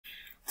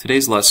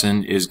Today's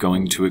lesson is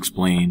going to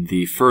explain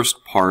the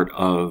first part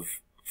of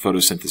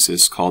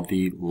photosynthesis called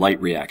the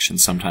light reaction,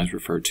 sometimes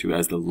referred to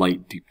as the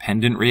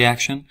light-dependent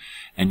reaction,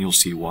 and you'll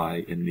see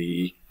why in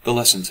the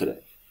lesson today.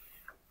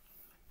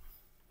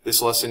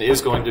 This lesson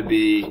is going to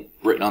be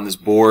written on this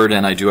board,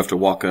 and I do have to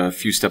walk a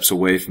few steps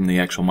away from the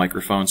actual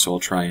microphone, so I'll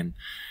try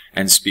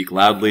and speak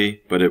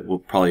loudly, but it will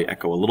probably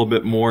echo a little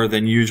bit more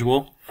than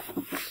usual.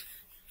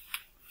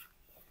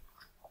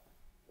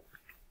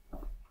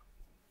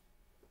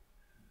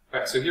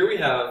 Alright, so here we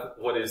have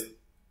what is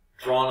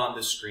drawn on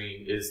this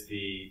screen is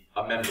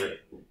a membrane.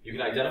 You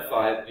can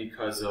identify it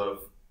because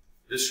of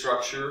this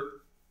structure.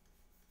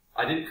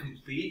 I didn't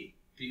complete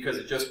because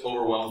it just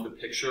overwhelms the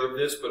picture of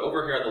this, but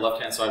over here on the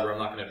left-hand side where I'm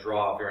not going to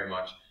draw very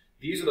much,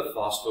 these are the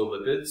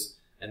phospholipids,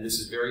 and this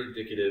is very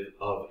indicative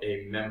of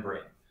a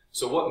membrane.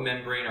 So what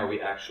membrane are we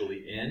actually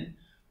in?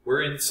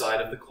 We're inside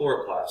of the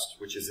chloroplast,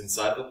 which is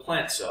inside of the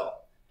plant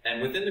cell.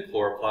 And within the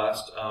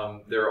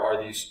chloroplast, there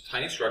are these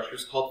tiny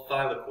structures called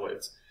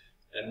thylakoids.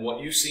 And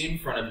what you see in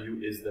front of you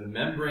is the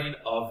membrane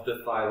of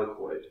the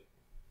thylakoid.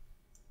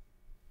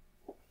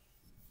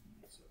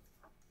 So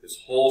this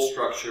whole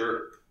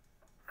structure,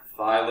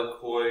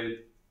 thylakoid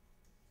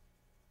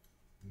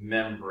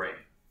membrane.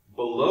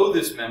 Below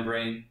this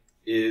membrane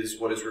is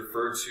what is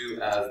referred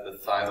to as the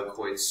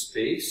thylakoid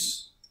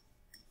space.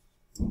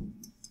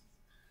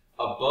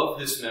 Above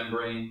this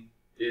membrane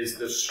is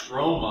the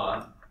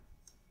stroma,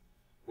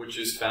 which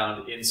is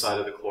found inside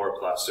of the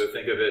chloroplast. So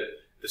think of it,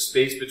 the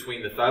space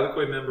between the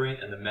thylakoid membrane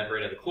and the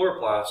membrane of the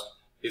chloroplast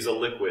is a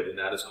liquid, and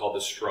that is called the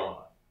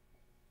stroma.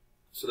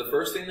 So the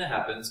first thing that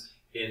happens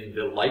in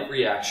the light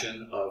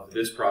reaction of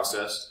this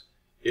process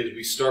is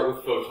we start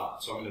with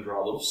photons. So I'm going to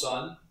draw a little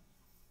sun.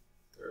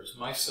 There's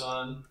my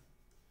sun.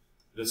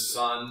 The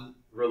sun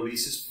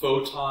releases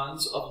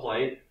photons of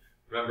light.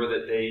 Remember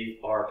that they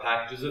are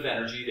packages of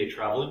energy. They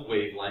travel in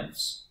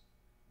wavelengths.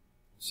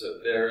 So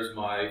there's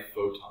my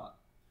photon.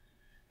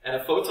 And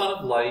a photon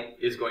of light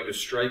is going to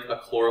strike a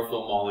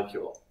chlorophyll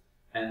molecule.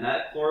 And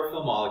that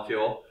chlorophyll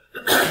molecule,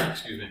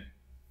 excuse me,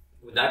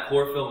 when that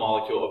chlorophyll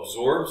molecule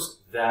absorbs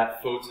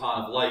that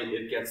photon of light,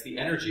 it gets the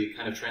energy, it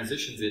kind of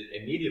transitions it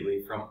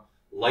immediately from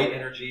light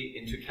energy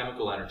into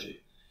chemical energy.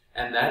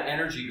 And that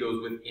energy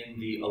goes within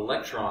the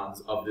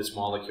electrons of this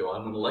molecule.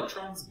 And when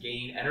electrons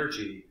gain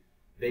energy,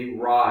 they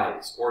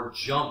rise or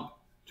jump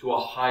to a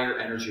higher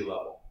energy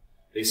level.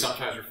 They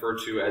sometimes refer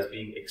to as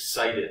being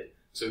excited.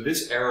 So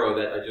this arrow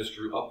that I just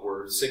drew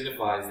upward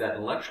signifies that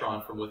an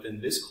electron from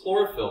within this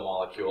chlorophyll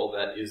molecule,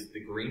 that is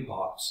the green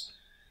box,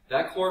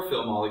 that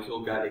chlorophyll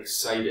molecule got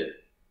excited.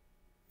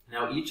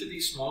 Now each of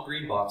these small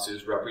green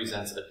boxes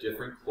represents a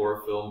different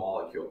chlorophyll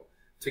molecule.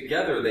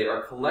 Together they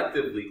are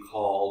collectively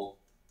called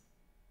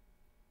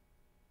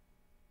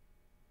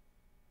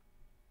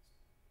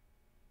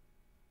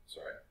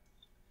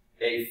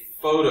a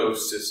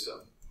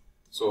photosystem.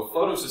 So a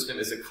photosystem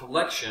is a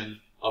collection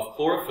of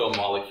chlorophyll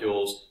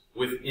molecules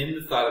within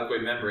the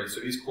thylakoid membrane. So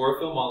these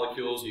chlorophyll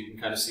molecules, you can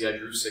kind of see I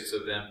drew 6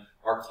 of them,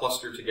 are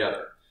clustered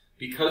together.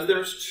 Because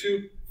there's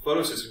 2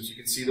 photosystems, you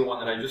can see the one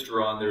that I just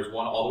drew on, there's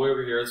one all the way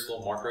over here, this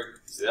little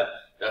marker, see that?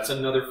 That's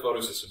another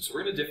photosystem. So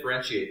we're going to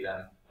differentiate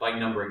them by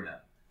numbering them.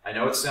 I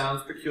know it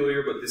sounds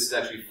peculiar, but this is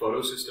actually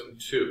photosystem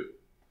 2.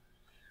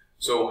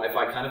 So if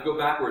I kind of go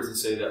backwards and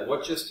say that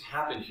what just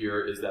happened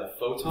here is that a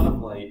photon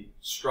of light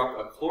struck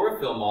a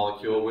chlorophyll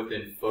molecule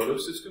within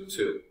photosystem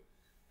 2.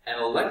 An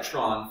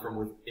electron from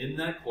within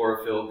that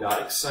chlorophyll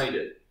got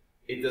excited.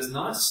 It does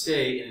not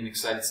stay in an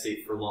excited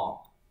state for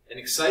long. An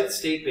excited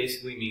state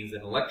basically means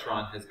an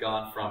electron has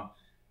gone from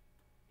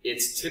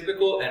its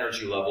typical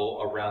energy level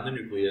around the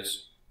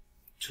nucleus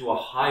to a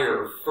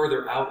higher or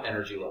further out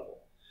energy level.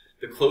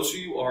 The closer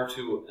you are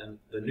to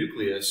the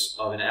nucleus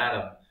of an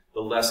atom,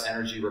 the less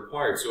energy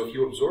required. So if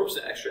you absorb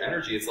some extra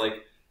energy, it's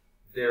like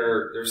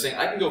they're saying,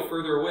 I can go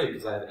further away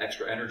because I have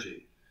extra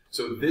energy.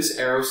 So this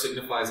arrow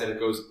signifies that it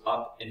goes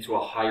up into a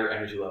higher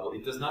energy level.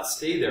 It does not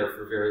stay there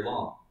for very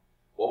long.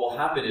 What will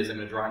happen is I'm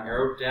going to draw an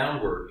arrow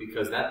downward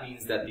because that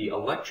means that the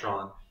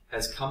electron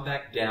has come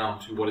back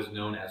down to what is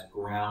known as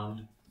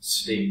ground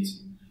state.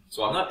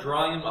 So I'm not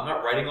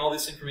writing all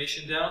this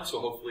information down, so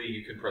hopefully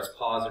you can press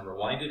pause and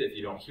rewind it if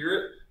you don't hear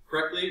it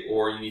correctly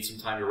or you need some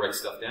time to write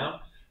stuff down.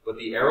 But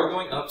the arrow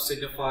going up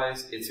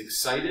signifies it's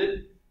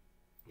excited.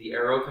 The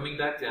arrow coming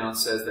back down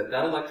says that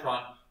that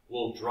electron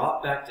will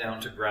drop back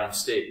down to ground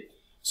state.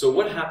 So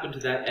what happened to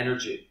that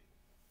energy?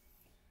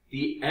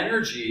 The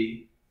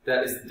energy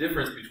that is the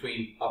difference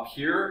between up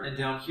here and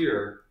down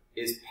here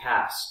is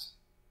passed.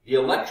 The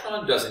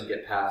electron doesn't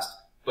get passed,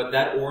 but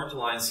that orange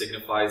line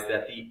signifies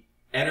that the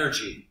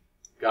energy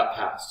got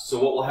passed.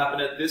 So what will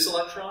happen at this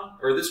electron,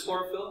 or this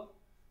chlorophyll?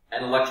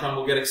 An electron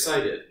will get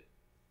excited.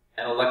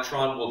 An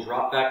electron will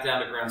drop back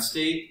down to ground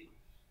state,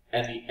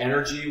 and the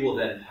energy will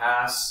then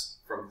pass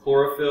from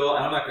chlorophyll,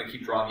 and I'm not going to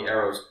keep drawing the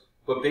arrows,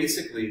 but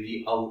basically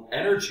the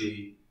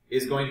energy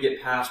is going to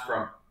get passed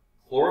from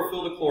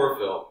chlorophyll to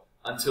chlorophyll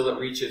until it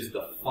reaches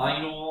the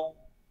final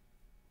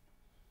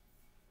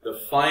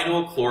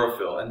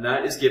chlorophyll, and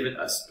that is given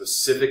a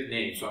specific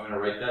name, so I'm going to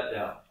write that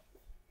down.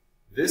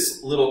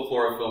 This little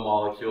chlorophyll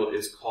molecule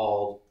is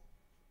called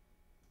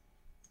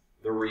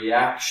the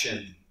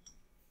reaction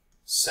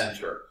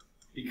center,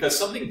 because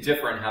something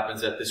different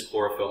happens at this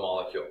chlorophyll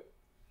molecule.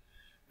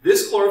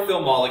 This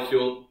chlorophyll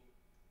molecule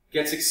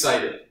gets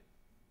excited,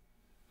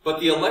 but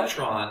the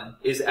electron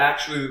is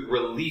actually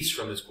released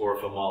from this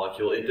chlorophyll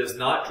molecule. It does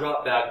not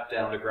drop back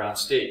down to ground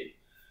state.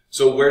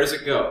 So where does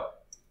it go?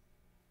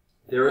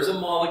 There is a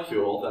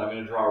molecule that I'm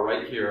going to draw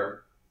right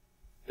here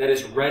that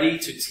is ready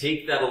to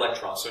take that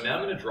electron. So now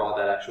I'm going to draw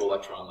that actual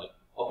electron. Like,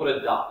 I'll put a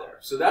dot there.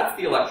 So that's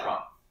the electron.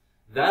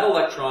 That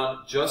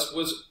electron just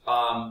was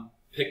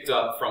picked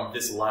up from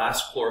this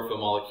last chlorophyll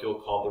molecule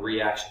called the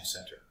reaction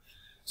center.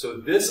 So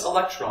this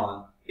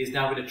electron is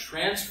now going to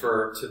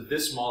transfer to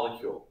this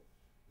molecule.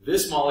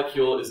 This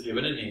molecule is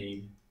given a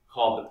name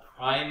called the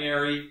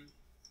primary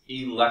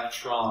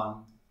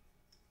electron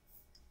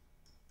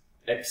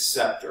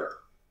acceptor.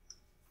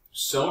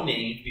 So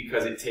named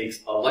because it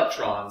takes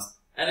electrons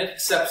and it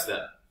accepts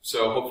them.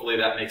 So hopefully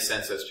that makes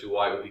sense as to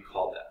why it would be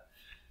called that.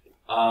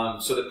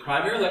 So the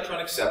primary electron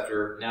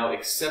acceptor now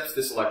accepts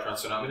this electron.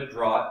 So now I'm going to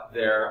draw it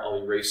there.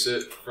 I'll erase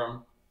it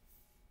from...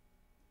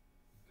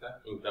 Okay.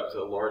 Ooh, that was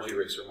a large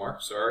eraser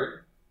mark. Sorry.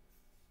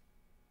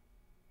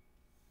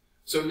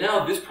 So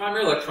now this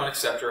primary electron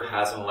acceptor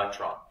has an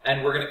electron.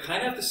 And we're going to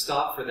kind of have to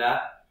stop for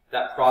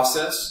that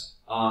process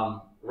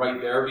right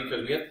there,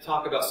 because we have to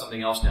talk about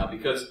something else now.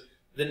 Because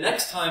the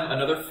next time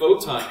another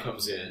photon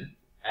comes in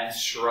and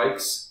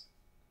strikes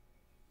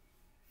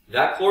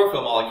that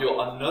chlorophyll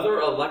molecule, another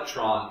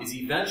electron is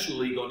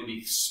eventually going to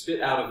be spit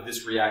out of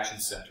this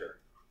reaction center.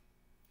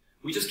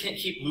 We just can't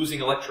keep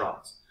losing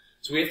electrons.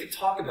 So we have to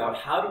talk about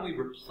how do we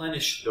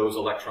replenish those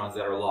electrons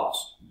that are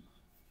lost.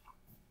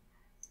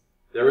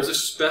 There is a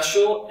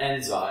special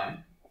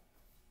enzyme,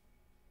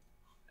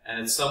 and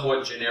it's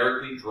somewhat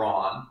generically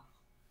drawn.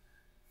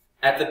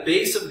 At the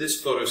base of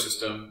this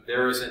photosystem,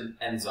 there is an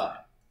enzyme.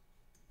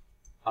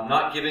 I'm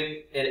not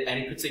giving it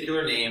any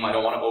particular name. I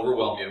don't want to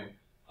overwhelm you.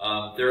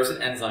 There is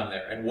an enzyme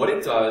there. And what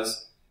it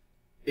does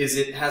is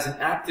it has an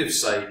active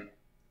site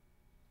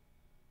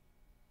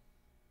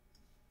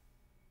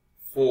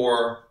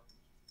for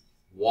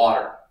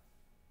water,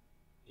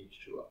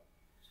 H2O.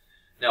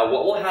 Now,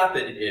 what will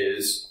happen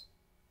is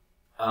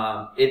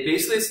it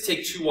basically has to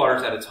take 2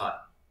 waters at a time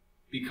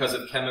because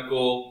of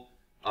chemical,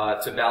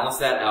 to balance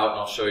that out, and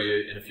I'll show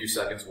you in a few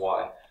seconds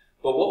why.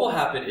 But what will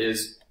happen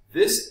is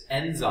this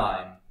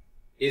enzyme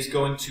is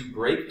going to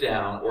break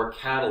down or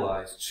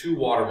catalyze 2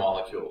 water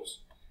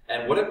molecules.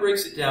 And what it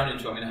breaks it down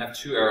into, I'm going to have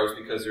 2 arrows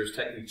because there's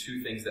technically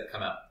 2 things that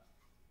come out.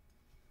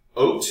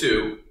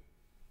 O2,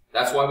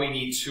 that's why we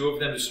need 2 of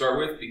them to start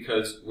with,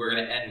 because we're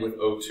going to end with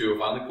O2.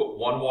 If I only put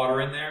 1 water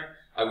in there,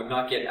 I would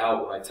not get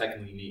out what I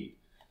technically need.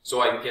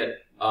 So I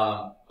get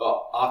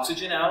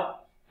oxygen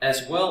out,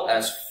 as well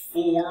as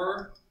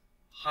 4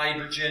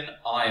 hydrogen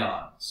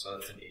ions. So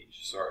that's an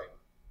H, sorry.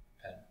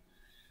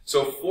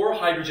 So 4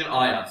 hydrogen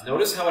ions.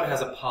 Notice how it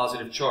has a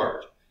positive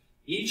charge.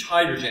 Each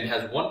hydrogen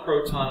has 1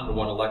 proton and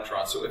 1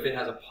 electron. So if it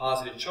has a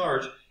positive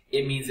charge,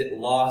 it means it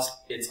lost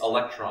its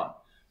electron.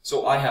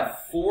 So I have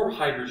 4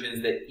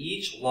 hydrogens that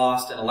each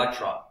lost an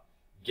electron.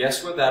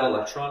 Guess where that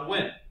electron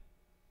went?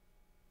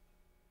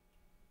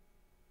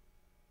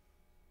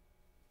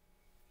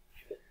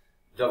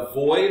 The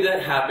void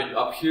that happened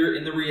up here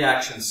in the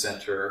reaction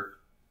center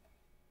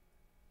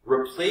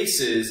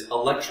replaces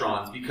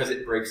electrons because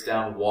it breaks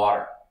down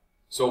water.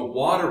 So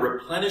water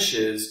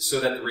replenishes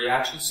so that the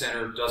reaction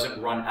center doesn't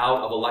run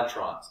out of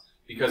electrons.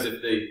 Because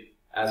if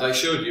as I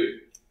showed you,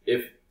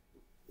 if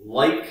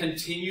light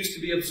continues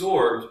to be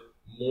absorbed,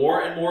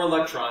 more and more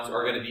electrons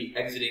are going to be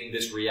exiting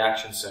this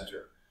reaction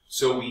center.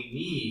 So we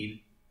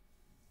need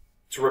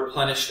to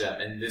replenish them,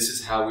 and this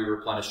is how we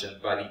replenish them,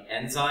 by the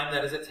enzyme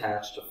that is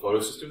attached to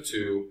photosystem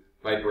 2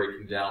 by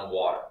breaking down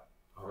water.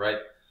 All right?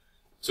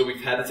 So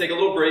we've had to take a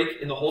little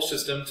break in the whole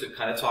system to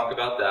kind of talk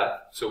about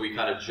that. So we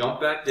kind of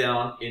jump back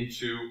down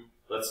into,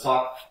 let's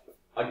talk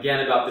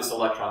again about this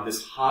electron.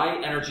 This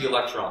high energy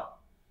electron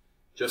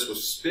just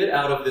was spit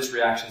out of this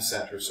reaction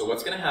center. So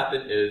what's going to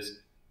happen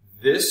is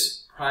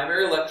this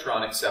primary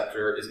electron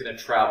acceptor is going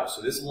to travel.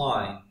 So this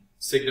line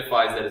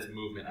signifies that it's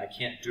movement. I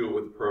can't do it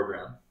with the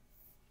program.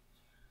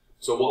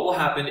 So what will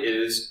happen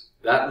is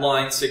that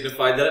line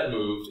signified that it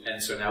moved,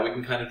 and so now we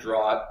can kind of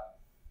draw it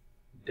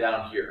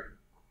down here.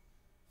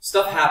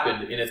 Stuff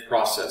happened in its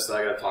process that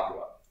I got to talk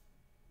about.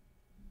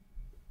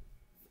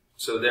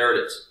 So there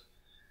it is.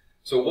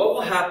 So what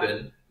will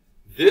happen,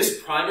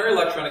 this primary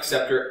electron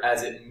acceptor,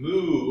 as it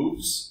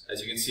moves,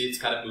 as you can see it's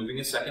kind of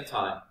moving a second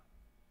time,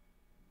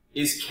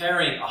 is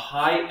carrying a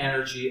high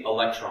energy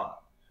electron.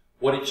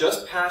 What it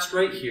just passed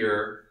right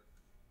here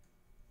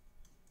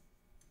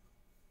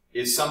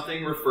is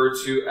something referred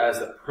to as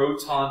a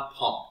proton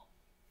pump.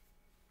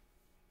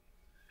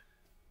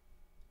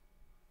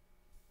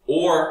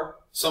 Or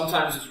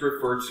sometimes it's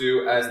referred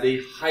to as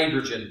the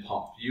hydrogen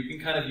pump. You can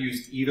kind of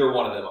use either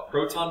one of them, a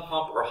proton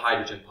pump or a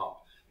hydrogen pump.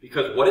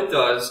 Because what it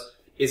does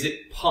is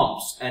it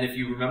pumps. And if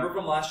you remember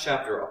from last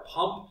chapter, a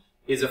pump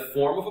is a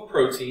form of a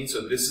protein.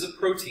 So this is a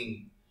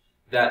protein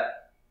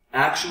that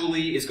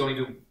actually is going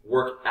to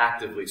work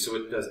actively. So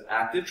it does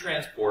active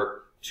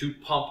transport to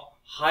pump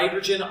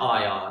hydrogen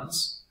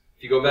ions.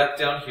 If you go back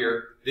down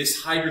here,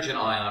 this hydrogen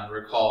ion,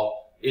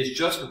 recall, is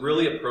just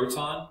really a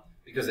proton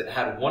because it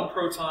had one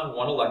proton,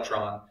 one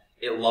electron.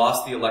 It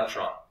lost the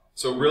electron.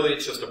 So really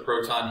it's just a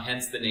proton,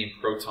 hence the name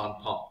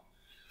proton pump.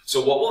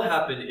 So what will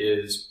happen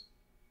is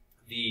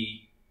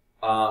the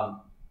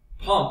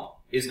pump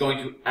is going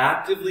to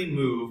actively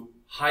move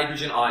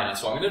hydrogen ions.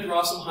 So I'm going to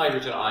draw some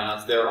hydrogen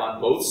ions there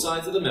on both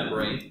sides of the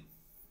membrane.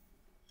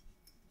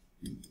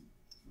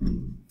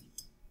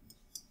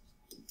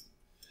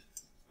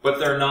 But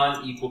they're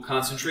non-equal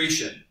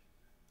concentration.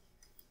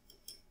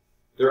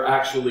 They're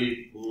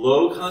actually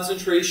low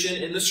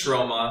concentration in the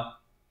stroma,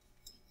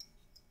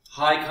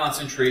 high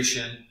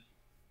concentration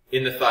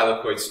in the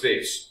thylakoid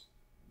space.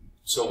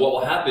 So what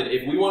will happen,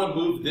 if we want to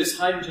move this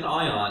hydrogen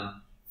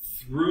ion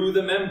through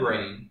the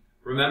membrane,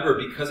 remember,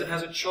 because it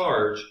has a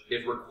charge,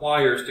 it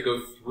requires to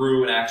go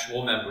through an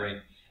actual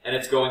membrane, and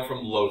it's going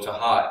from low to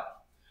high.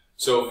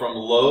 So from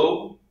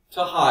low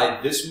to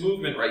high, this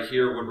movement right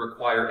here would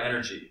require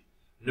energy.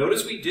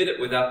 Notice we did it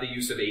without the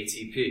use of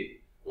ATP.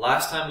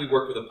 Last time we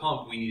worked with a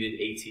pump, we needed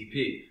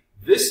ATP.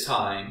 This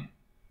time,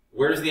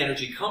 where does the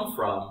energy come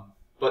from?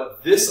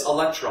 But this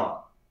electron.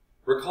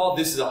 Recall,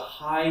 this is a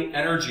high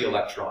energy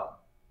electron.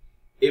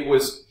 It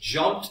was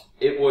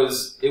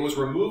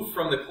removed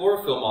from the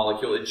chlorophyll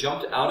molecule. It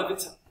jumped out of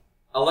its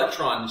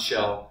electron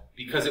shell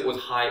because it was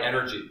high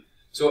energy.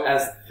 So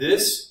as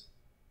this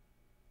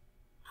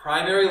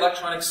primary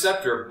electron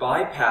acceptor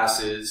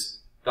bypasses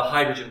the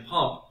hydrogen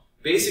pump,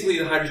 basically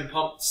the hydrogen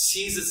pump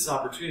sees its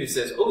opportunity,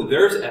 says, oh,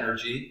 there's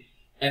energy,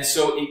 and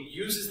so it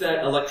uses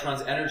that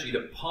electron's energy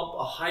to pump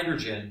a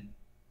hydrogen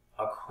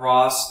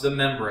across the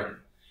membrane.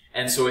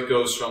 And so it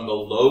goes from the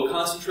low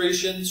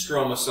concentration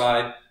stroma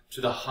side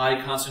to the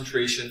high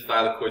concentration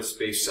thylakoid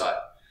space side.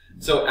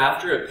 So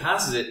after it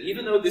passes it,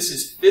 even though this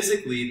is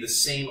physically the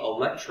same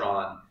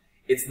electron,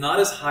 it's not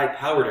as high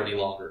powered any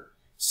longer.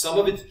 Some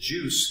of its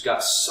juice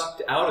got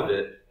sucked out of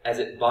it as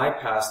it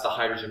bypassed the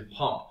hydrogen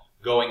pump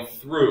going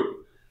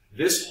through.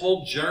 This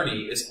whole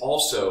journey is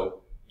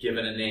also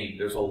given a name.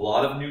 There's a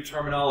lot of new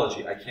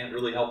terminology. I can't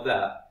really help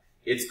that.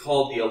 It's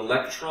called the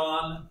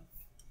electron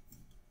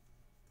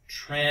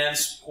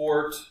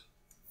transport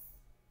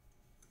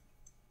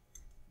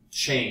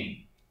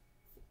chain.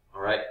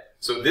 All right?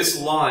 So this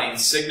line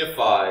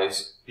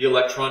signifies the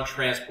electron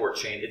transport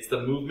chain. It's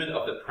the movement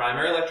of the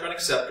primary electron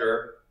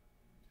acceptor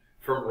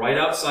from right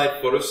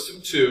outside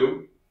photosystem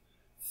 2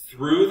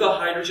 through the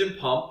hydrogen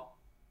pump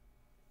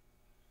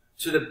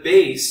to the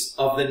base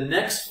of the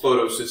next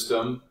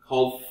photosystem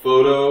called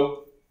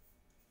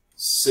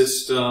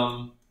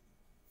photosystem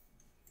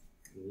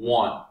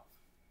 1.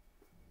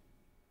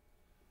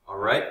 All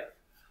right?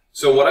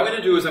 So what I'm going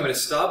to do is I'm going to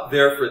stop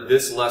there for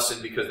this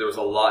lesson because there was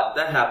a lot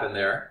that happened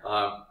there.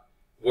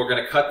 We're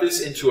going to cut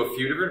this into a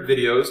few different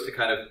videos to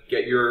kind of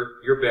get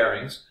your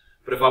bearings.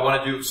 But if I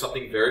want to do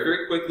something very,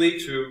 very quickly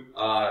to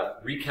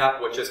recap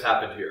what just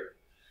happened here.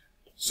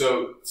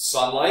 So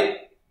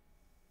sunlight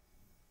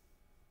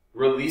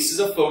releases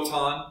a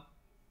photon,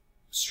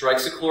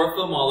 strikes a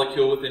chlorophyll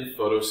molecule within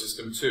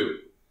photosystem 2.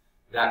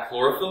 That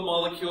chlorophyll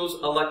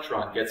molecule's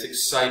electron gets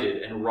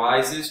excited and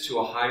rises to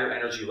a higher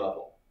energy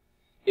level.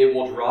 It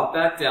will drop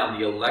back down.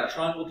 The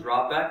electron will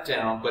drop back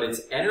down, but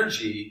its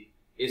energy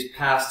is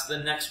passed to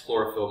the next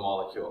chlorophyll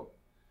molecule.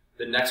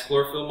 The next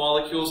chlorophyll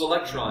molecule's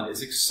electron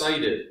is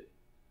excited.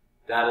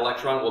 That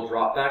electron will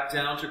drop back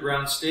down to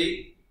ground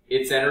state.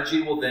 Its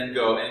energy will then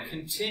go and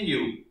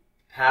continue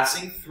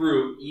passing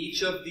through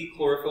each of the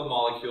chlorophyll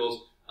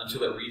molecules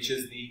until it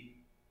reaches the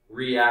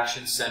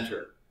reaction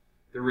center.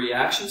 The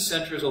reaction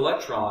center's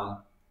electron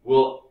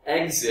will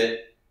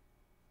exit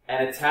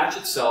and attach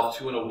itself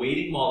to an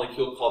awaiting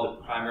molecule called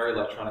the primary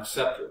electron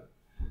acceptor.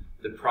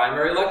 The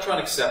primary electron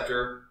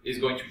acceptor is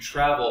going to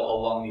travel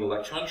along the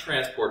electron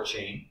transport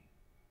chain.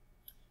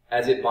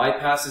 As it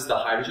bypasses the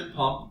hydrogen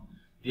pump,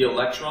 the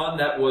electron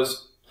that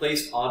was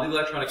placed on the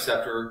electron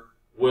acceptor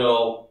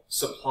will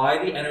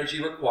supply the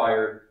energy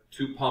required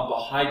to pump a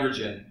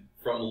hydrogen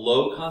from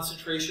low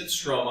concentration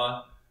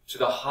stroma to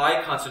the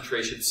high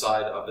concentration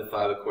side of the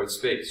thylakoid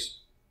space.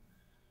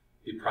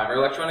 The primary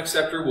electron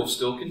acceptor will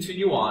still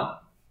continue on,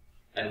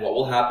 and what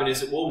will happen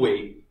is it will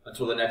wait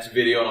until the next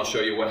video and I'll show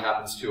you what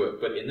happens to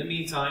it. But in the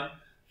meantime,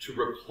 to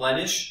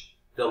replenish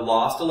the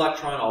lost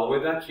electron all the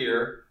way back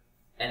here,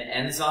 an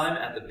enzyme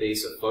at the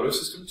base of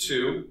photosystem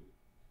 2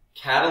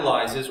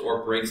 catalyzes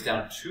or breaks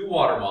down 2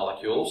 water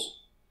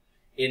molecules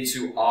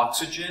into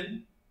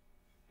oxygen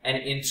and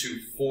into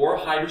 4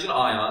 hydrogen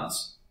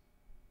ions.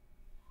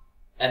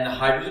 And the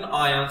hydrogen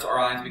ions are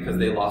ions because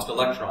they lost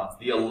electrons.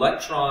 The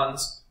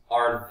electrons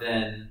are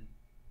then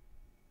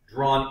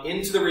drawn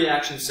into the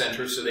reaction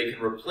center so they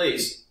can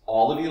replace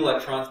all of the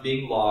electrons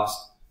being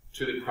lost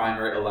to the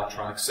primary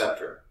electron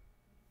acceptor.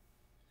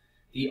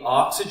 The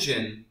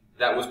oxygen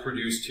that was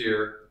produced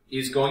here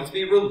is going to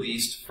be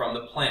released from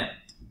the plant.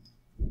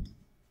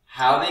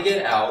 How they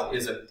get out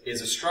is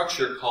a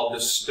structure called the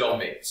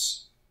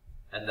stomates.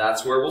 And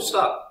that's where we'll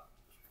stop.